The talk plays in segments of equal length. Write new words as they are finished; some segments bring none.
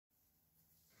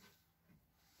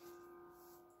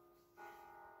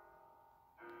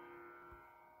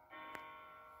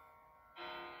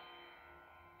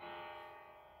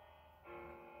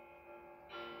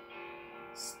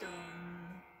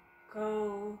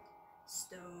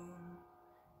stone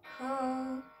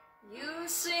cold. You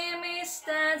see me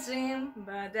standing,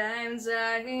 but I'm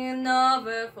dying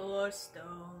over for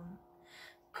stone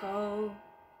cold,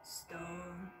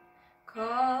 stone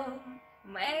cold.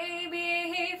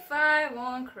 Maybe if I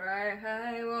won't cry,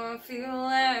 I won't feel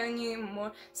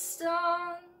anymore.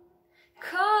 Stone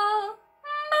cold,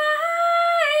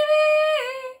 maybe.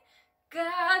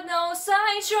 God knows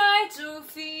I try to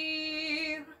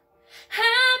feel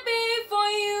happy for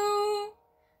you.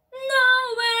 Know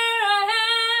where I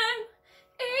am,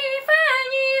 even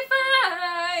if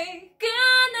I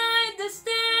can't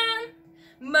understand.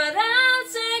 But I'll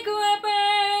take away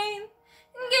pain,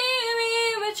 give me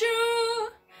the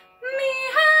truth. Me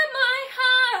and my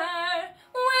heart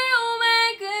will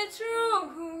make it true.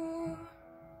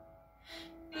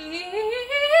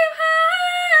 If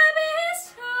happy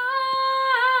so,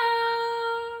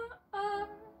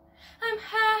 I'm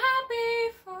happy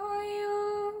for you.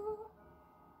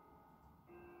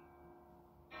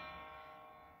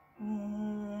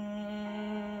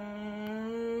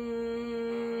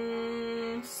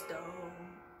 Stone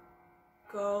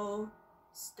cold,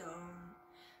 stone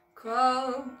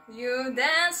cold. You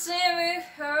dancing with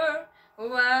her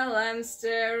while I'm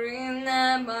staring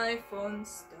at my phone.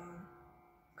 Stone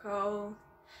cold,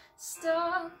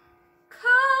 stone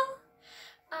cold.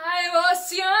 I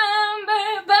was your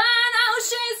amber, but now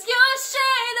she's your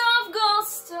shade of gold.